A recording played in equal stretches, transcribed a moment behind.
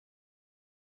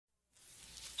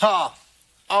Hi,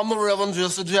 I'm the Reverend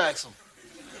Jesse Jackson.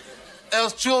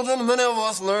 As children, many of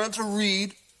us learned to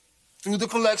read through the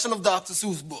collection of Dr.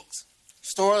 Seuss books.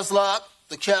 Stories like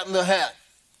The Cat in the Hat,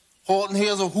 Horton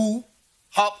Hears a Who,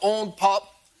 Hop on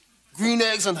Pop, Green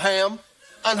Eggs and Ham,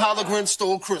 and How the Grinch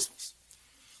Stole Christmas.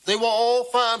 They were all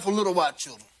fine for little white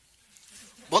children.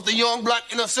 But the young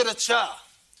black inner city child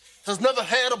has never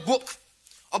had a book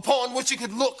upon which he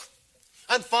could look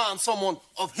and find someone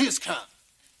of his kind.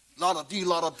 La-da-dee,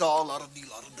 la-da-da, la-da-dee,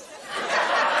 la-da-da.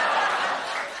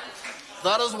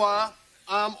 That is why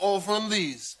I'm offering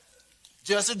these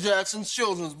Jesse Jackson's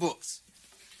children's books.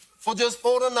 For just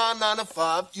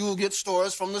 $49.95, you will get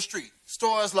stories from the street.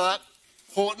 Stories like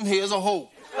Horton Hears a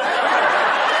Hoe.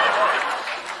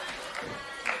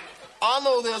 I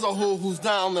know there's a hoe who's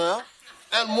down there,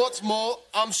 and what's more,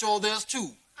 I'm sure there's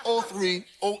two, or three,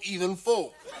 or even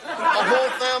four. A whole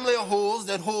family of hoes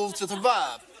that hoes to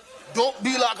survive. Don't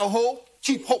be like a hoe,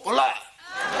 keep hope alive.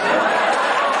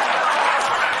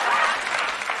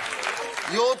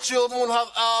 Your children will have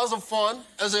hours of fun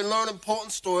as they learn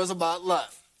important stories about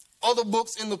life. Other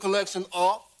books in the collection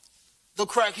are The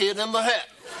Crackhead in the Hat,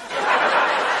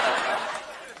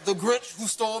 The Grinch Who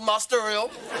Stole My Stereo,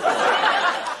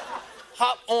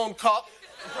 Hop on Cop,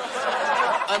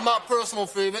 and my personal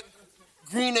favorite,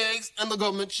 Green Eggs and the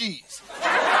Government Cheese.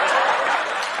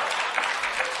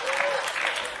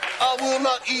 I will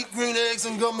not eat green eggs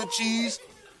and government cheese.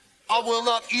 I will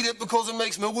not eat it because it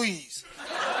makes me wheeze.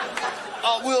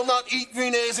 I will not eat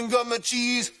green eggs and government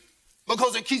cheese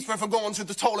because it keeps me from going to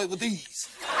the toilet with ease.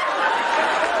 To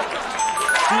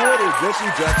order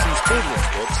Jesse Jackson's children's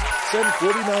books, send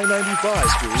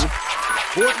 $49.95 to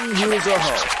Horton Hears a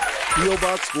Hoe, P.O.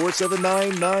 Box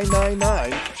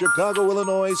 479999, Chicago,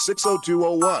 Illinois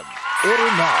 60201.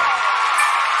 Order now.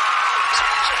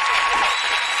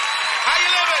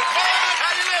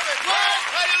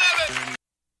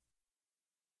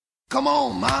 Come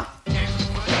on, ma.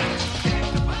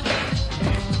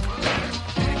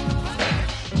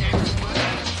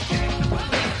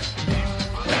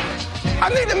 I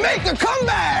need to make a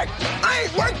comeback. I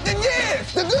ain't worked in years.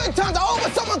 The good times are over.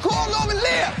 Someone called over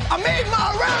live. I made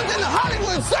my rounds in the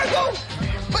Hollywood circle,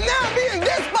 but now I'm being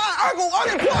dissed by Urkel.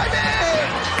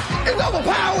 Unemployment is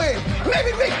overpowering.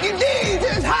 Maybe Mickey D's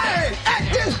is hiring. At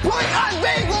this point, I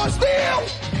beg or steal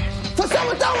for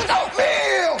someone throwing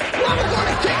oatmeal. Mama's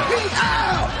gonna kick me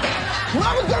out.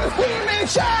 Mama's gonna scream and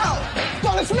shout.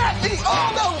 Gonna smack me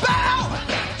all about.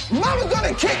 Mama's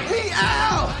gonna kick me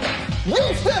out.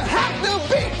 Used to have to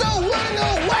beat the one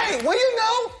away. Well, you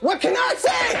know, what can I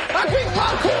say? I drink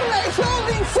my Kool-Aid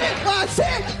slowly, sip by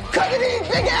sip, cause of these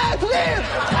big-ass lips.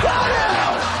 Proud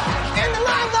of. In the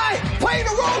limelight, play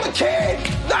the role of Kid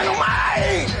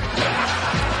Dynamite.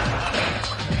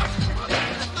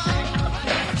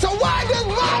 So why does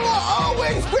Mama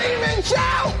always scream and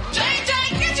shout? JJ,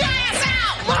 get your ass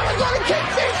out! Mama's gonna kick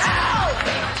me out!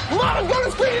 Mama's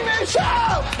gonna scream and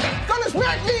shout! Gonna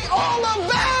smack me all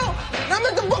about! Now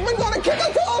Mr. Bookman's gonna kick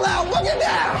us all out! Boogie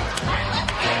down!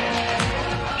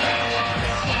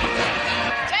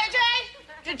 JJ,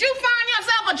 did you find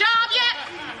yourself a job yet?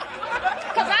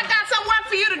 Cause I got some work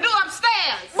for you to do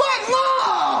upstairs. But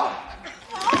Mom!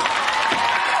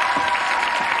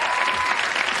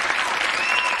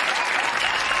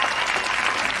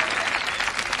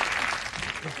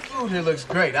 Food here looks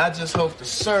great. I just hope the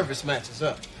service matches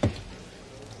up.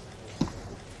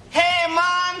 Hey,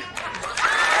 Mom!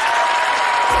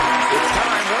 It's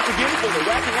time once again for the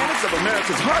wacky antics of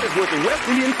America's hardest working West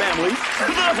Indian family, the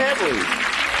Headleys.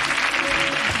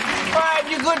 All right,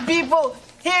 you good people,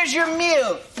 here's your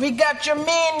meal. We got your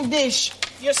main dish,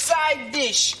 your side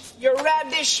dish, your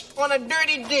radish on a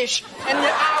dirty dish, and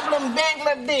your oblong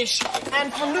Bangladesh,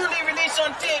 and for newly released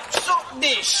on tape, soap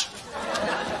dish.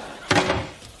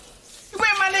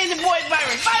 Where my lazy boys,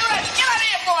 Byron? Byron, get out of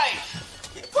here, boy!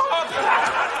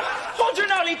 Hold your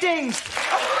naughty things!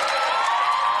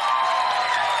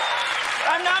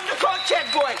 I'm the coat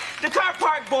check boy, the car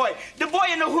park boy, the boy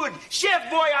in the hood, chef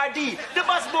boy RD, the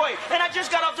bus boy, and I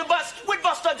just got off the bus with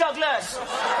Buster Douglas.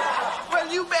 Well,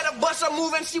 you better bust a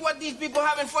move and see what these people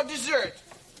having for dessert.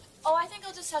 Oh, I think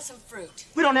I'll just have some fruit.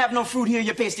 We don't have no fruit here,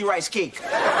 you pasty rice cake.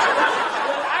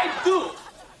 I do.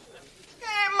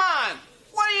 Hey, man,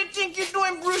 what do you think you're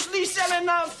doing, Bruce Lee, selling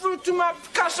fruit to my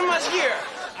customers here?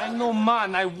 I know,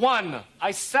 man. I won.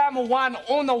 I Sam one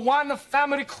own a one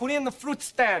family Korean fruit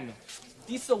stand.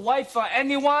 This a wife for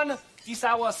anyone. This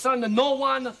our son, no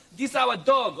one. This our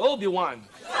dog, Obi-Wan.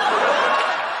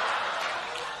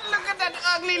 Look at that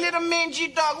ugly little mangy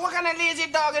dog. What kind of lazy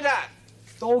dog is that?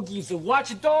 Dog is a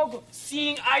watchdog,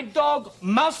 seeing eye dog,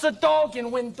 mouse dog,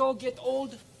 and when dog get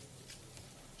old,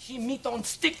 He meat on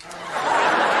stick.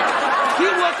 He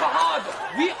work hard.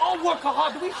 We all work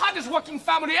hard. We hardest working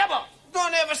family ever.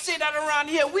 Don't ever say that around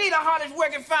here. We the hardest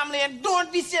working family, and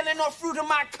don't be selling no fruit to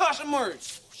my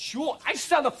customers. Sure, I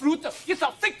sell the fruit. It's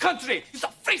a free country. It's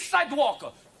a free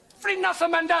sidewalk. Free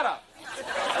Nelson Mandela.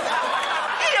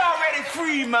 He already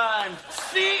free, man.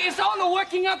 See, it's all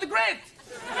working out great.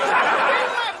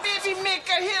 Where's my baby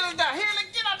maker, Hilda? Hilda,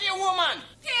 get out here, woman.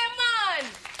 Hey, man!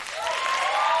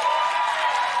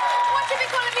 What you be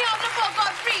calling me out for,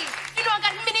 Godfrey? You know I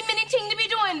got many things to be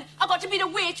doing. I got to be the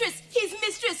waitress, his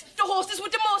mistress, the hostess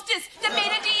with the mostest, the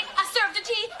maid of D, I serve the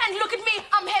tea, and look at me,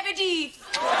 I'm heavy D.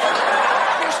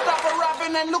 Here, stop a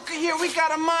rapping and look at here. We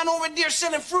got a man over there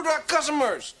selling fruit to our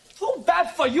customers. Too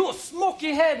bad for you,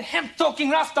 smoky head, hemp-talking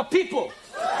Rasta people.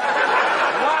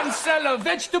 One sell a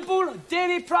vegetable,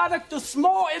 dairy product, a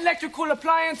small electrical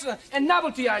appliance, and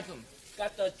novelty item.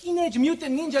 Got the Teenage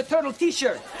Mutant Ninja Turtle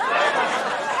t-shirt.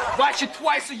 Watch it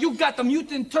twice, you got the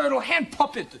Mutant Turtle hand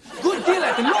puppet. Good deal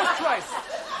at the lowest price.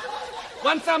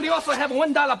 One family also have a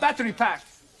 $1 battery pack.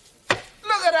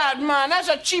 Look at that, man. That's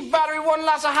a cheap battery, one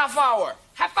lasts a half hour.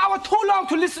 Half hour too long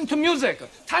to listen to music.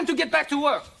 Time to get back to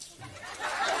work.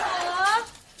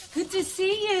 Good to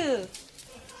see you.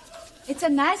 It's a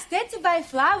nice day to buy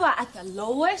flour at the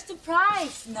lowest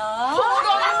price, no? Hold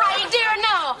on right there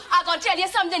now. I'm going to tell you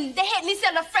something. They hate me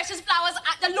sell the freshest flowers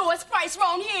at the lowest price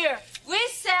around here. We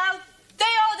sell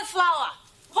day-old flour.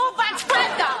 Whole bunch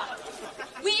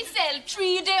 $12. We sell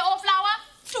 3-day-old flour,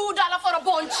 $2 for a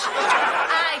bunch.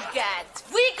 I get.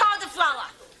 We call the flour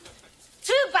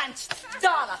 2 bunch $1.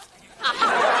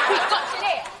 We got you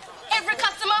there. Every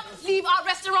customer leave our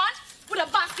restaurant with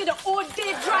a basket of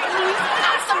all-day dry leaves,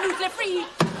 absolutely free.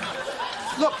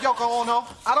 Look, Yoko Ono,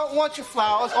 I don't want your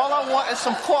flowers. All I want is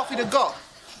some coffee to go.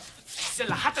 Sell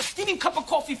a hot steaming cup of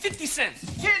coffee, 50 cents.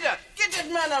 Here, get this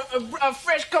man a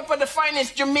fresh cup of the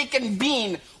finest Jamaican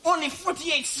bean, only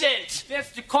 48 cents.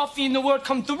 Best coffee in the world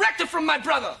comes directly from my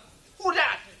brother. Who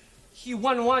that? He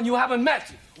won one you haven't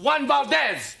met, Juan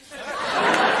Valdez.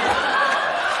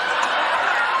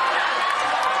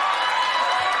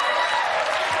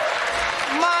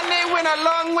 Man, they went a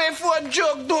long way for a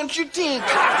joke, don't you think?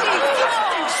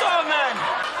 So, man.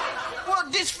 Well,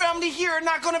 this family here are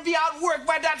not going to be outworked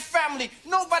by that family.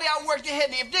 Nobody outworked the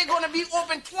head. If they're going to be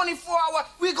open 24 hours,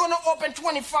 we're going to open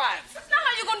 25. That's not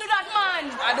how you going to do that,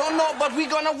 man. I don't know, but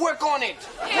we're going to work on it.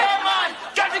 Yeah, man.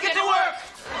 Got to get to work.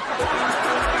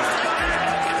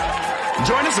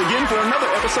 Join us again for another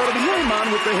episode of Hey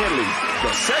Man with the Henleys, the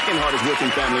second hardest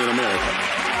working family in America.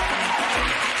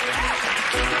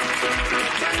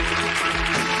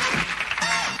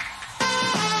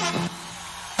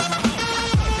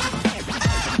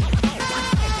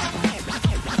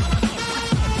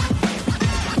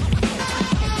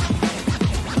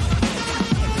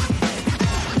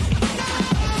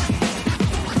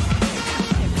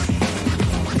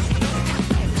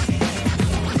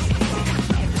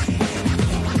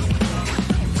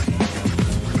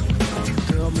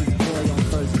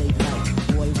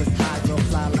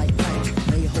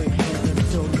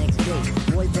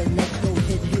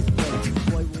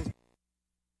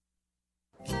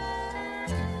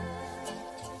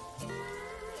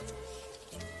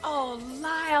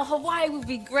 Hawaii would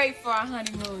be great for our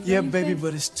honeymoon. Yeah, baby,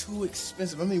 but it's too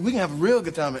expensive. I mean, we can have a real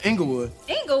good time in Inglewood.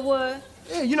 Inglewood?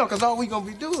 Yeah, you know, because all we going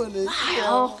to be doing is...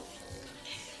 Wow.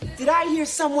 Did I hear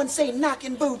someone say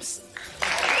knocking boots?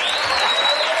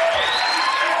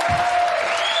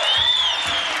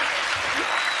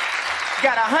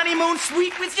 Got a honeymoon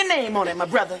suite with your name on it, my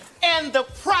brother. And the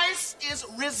price is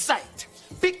recite.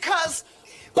 Because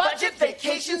budget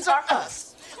vacations are us.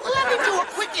 Let me do a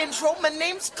quick intro. My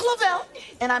name's Clavel.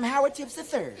 And I'm Howard Tibbs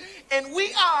III. And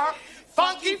we are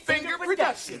Funky Finger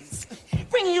Productions.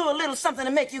 Bringing you a little something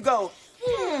to make you go,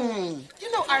 You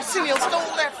know Arsenio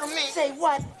stole that from me. Say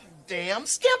what? Damn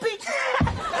Skippy.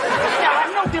 Now, I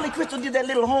know Billy Crystal did that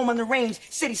little home on the range,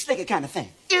 city slicker kind of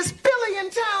thing. Is Billy in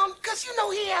town? Because you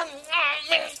know he hasn't...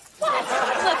 What? Look,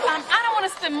 I don't want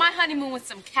to spend my honeymoon with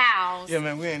some cows. Yeah,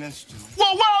 man, we ain't interested.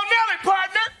 Whoa, Nelly,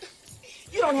 partner.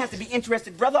 You don't have to be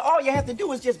interested, brother. All you have to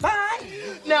do is just buy.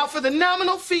 Now, for the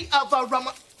nominal fee of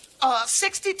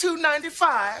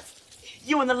 $62.95,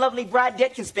 you and the lovely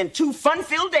Bridette can spend 2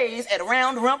 fun-filled days at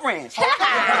Round Rump Ranch. Now,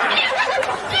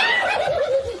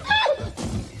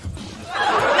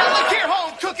 look here,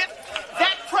 home cooking.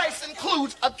 That price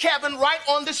includes a cabin right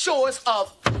on the shores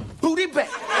of Booty Bay.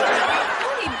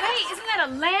 Booty Bay? Isn't that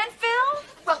a landfill?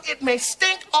 Well, it may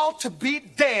stink all to be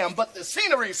damned, but the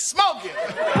scenery's smoking.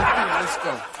 Let's go,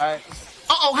 all right?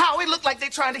 Uh-oh, Howie, look like they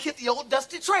trying to hit the old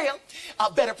dusty trail.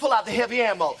 Better pull out the heavy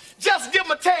ammo. Just give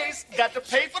them a taste. Got to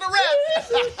pay for the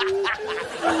rest.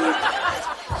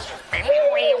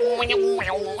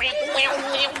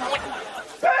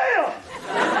 Bam!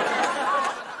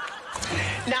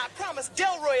 Now, I promised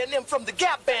Delroy and them from the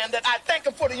Gap Band that I'd thank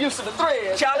them for the use of the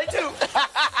thread. Charlie, too.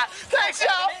 Thanks,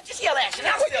 y'all. Just yell action.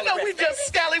 Well, you know, we just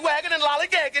scallywagging and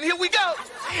lollygagging. Here we go.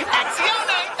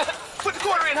 Accione. Put the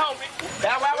quarter in, homie.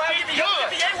 Wow, you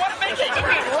ain't want to make it.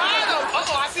 Right on.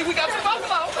 Uh-oh, I see we got some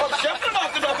buffalo. Jumping them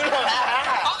off the buffalo.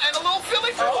 And a little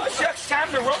Philly, too. Oh, shucks, time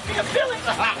to roast me a Philly.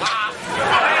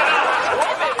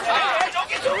 Hey, don't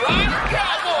get your rider,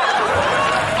 cowboy.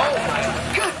 Oh, my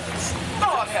goodness.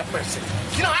 Lord have mercy.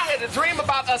 You know, I had a dream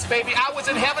about us, baby. I was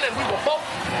in heaven and we were both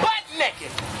butt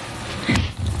naked.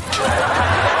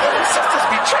 Sisters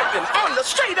be tripping on the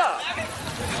straight up.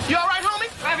 You all right, homie?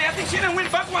 I think she done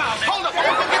went buck wild, man. Hold up, I'm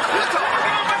gonna get the pistol.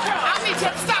 I'll meet you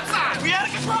at the stop sign. We out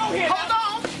of control here. Hold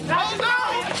on.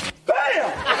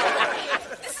 Bam!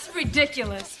 This is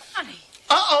ridiculous. Honey.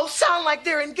 Uh-oh, sound like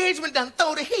their engagement done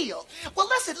throw the heel. Well,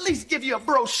 let's at least give you a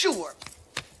brochure.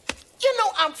 You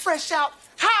know I'm fresh out.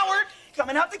 Howard.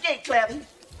 Coming out the gate, Clavy.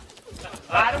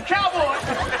 Ride him, cowboy.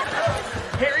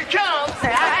 Here he comes.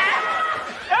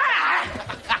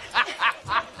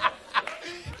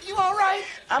 You all right?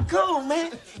 I'm cool,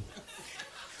 man.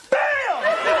 Bam!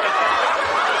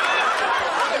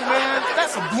 Hey, man,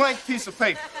 that's a blank piece of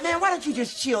paper. Man, why don't you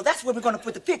just chill? That's where we're going to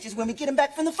put the pictures when we get them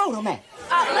back from the photo, man.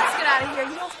 Let's get out of here.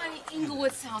 You know, honey,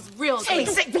 Inglewood sounds real good. Hey,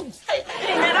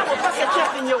 man, I will bust a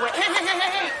cap in your way.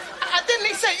 Hey. Didn't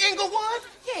he say Inglewood?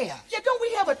 Yeah. Yeah, don't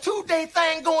we have a 2-day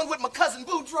thing going with my cousin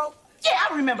Boudreaux? Yeah,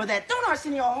 I remember that. Don't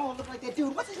Arsenio Hall look like that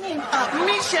dude? What's his name?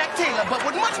 Meshack Taylor, but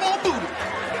with much more booty.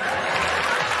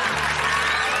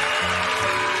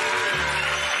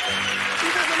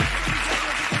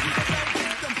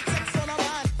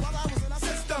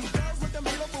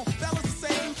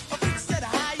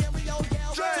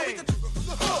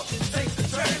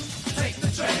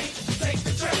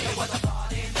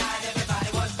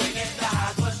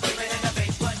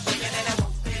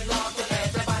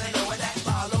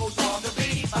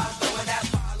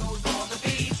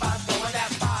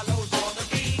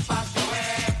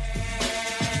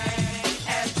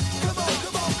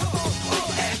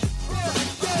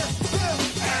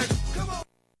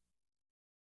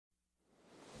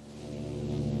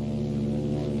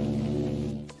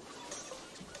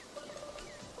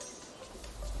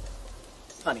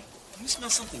 Honey, you smell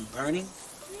something burning?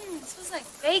 It smells like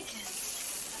bacon.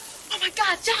 Oh, my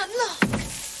God, John, look.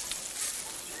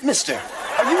 Mister,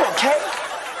 are you okay?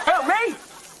 Who, me?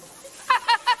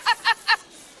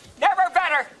 Never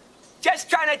better.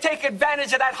 Just trying to take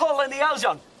advantage of that hole in the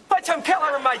ozone. Put some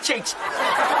killer in my cheeks.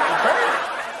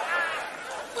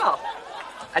 Well,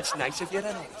 that's nice of you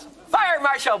to notice. Fire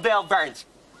Marshal Bill Burns.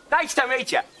 Nice to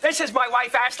meet you. This is my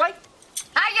wife, Ashley.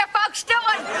 How you folks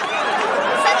doing?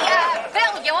 Say,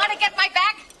 Bill, you want to get my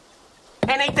back?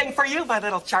 Anything for you, my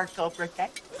little charcoal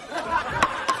briquette.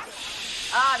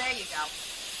 Oh, there you go.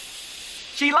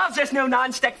 She loves this new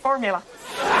non-stick formula.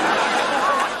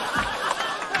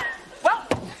 Well,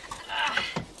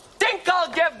 think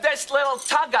I'll give this little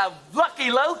tug a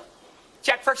lucky loo.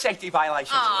 Check for safety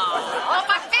violations. Oh,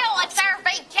 but Bill, it's our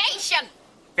vacation.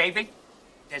 Baby,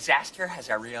 disaster has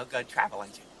a real good travel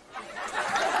agent.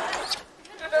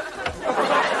 Now,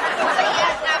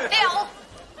 Bill,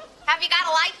 have you got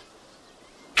a light?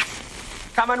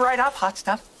 Coming right up, hot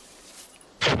stuff.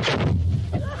 Put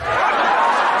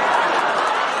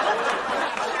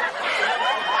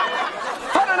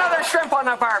another shrimp on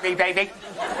the Barbie, baby.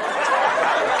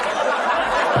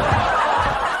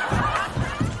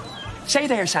 Say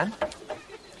there, son.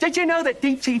 Did you know that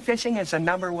deep-sea fishing is the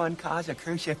 #1 cause of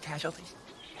cruise ship casualties?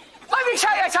 Let me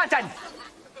show you something.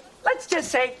 Let's just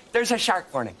say there's a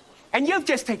shark warning, and you've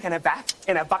just taken a bath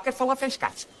in a bucket full of fish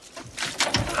guts.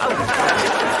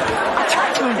 A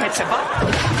typhoon hits a boat.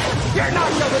 You're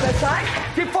knocked over the side.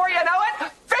 Before you know it,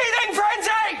 feeding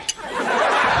frenzy!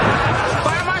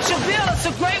 Fire Marshal Bill, it's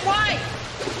a great wine.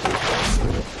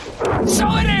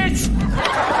 So it is!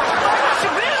 Fire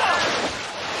Marshal Bill!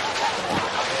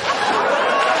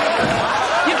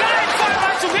 You got it, Fire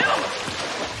Marshal Bill!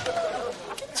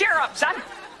 Cheer up, son.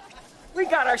 We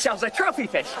got ourselves a trophy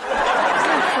fish.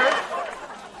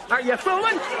 Are you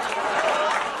fooling?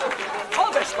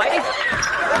 Hold this, lady.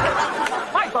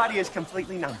 My body is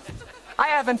completely numb. I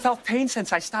haven't felt pain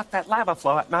since I stopped that lava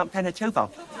flow at Mount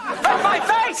Pinatubo. From my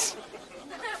face!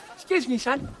 Excuse me,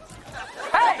 son.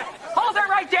 Hey, hold it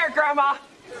right there, Grandma.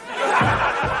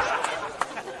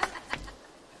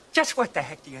 Just what the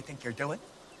heck do you think you're doing?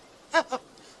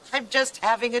 I'm just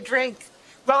having a drink.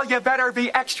 Well, you better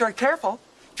be extra careful.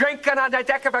 Drinking on the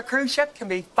deck of a cruise ship can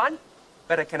be fun,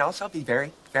 but it can also be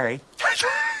very, very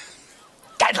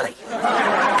deadly.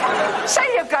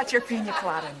 Say you've got your pina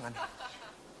colada in one hand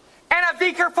and a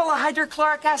beaker full of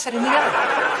hydrochloric acid in the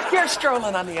other. You're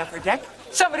strolling on the upper deck.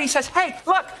 Somebody says, hey,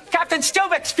 look, Captain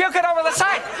Stubik's puking over the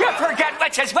side. You forget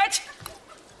which is which.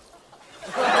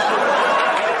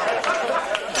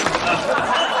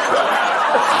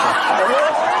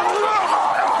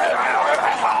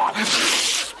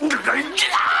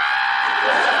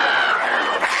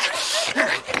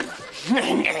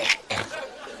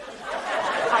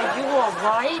 Are you all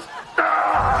right?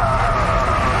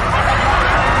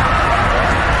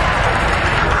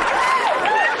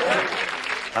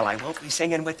 Well, I won't be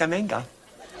singing with the Mingo.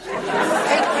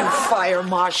 Thank you, Fire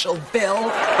Marshal Bill.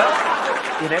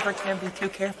 Well, you never can be too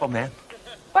careful, man.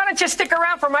 Why don't you stick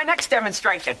around for my next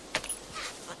demonstration?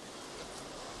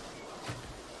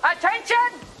 Attention!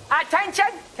 Attention!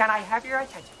 Can I have your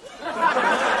attention?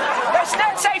 This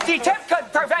net safety tip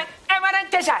could prevent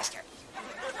imminent disaster.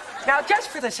 Now, just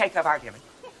for the sake of argument,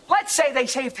 let's say they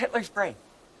saved Hitler's brain,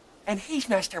 and he's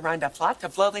messed around a plot to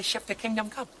blow this ship to Kingdom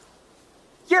Come.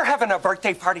 You're having a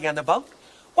birthday party on the boat.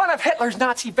 One of Hitler's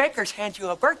Nazi bakers hands you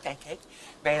a birthday cake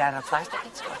made out of plastic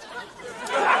and straws.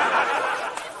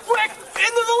 Quick!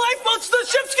 Into the lifeboats! The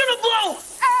ship's gonna blow!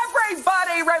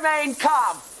 Everybody remain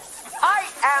calm. I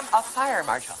am a fire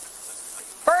marshal.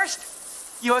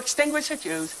 First, you extinguish the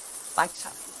fuse like so.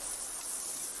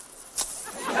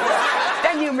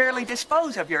 Then you merely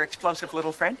dispose of your explosive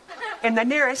little friend in the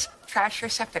nearest trash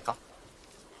receptacle.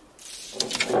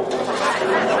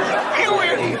 You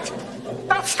idiot!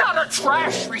 That's not a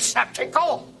trash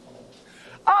receptacle!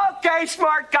 Okay,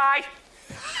 smart guy.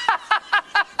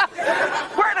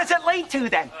 Where does it lead to,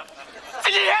 then?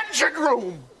 The engine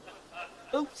room!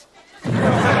 Oops.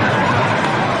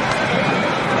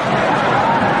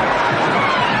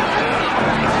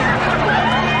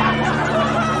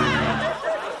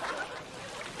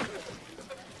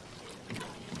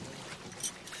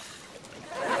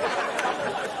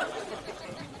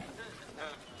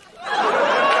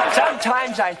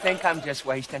 Sometimes I think I'm just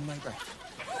wasting my breath.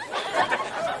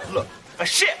 Look, a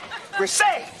ship! We're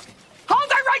saved! Hold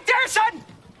it right there, son!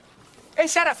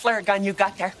 Is that a flare gun you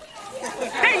got there?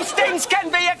 These things can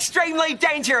be extremely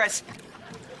dangerous,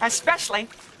 especially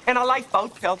in a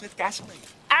lifeboat filled with gasoline.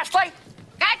 Ashley?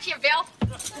 Gotcha, Bill.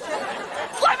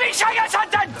 Let me show you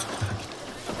something!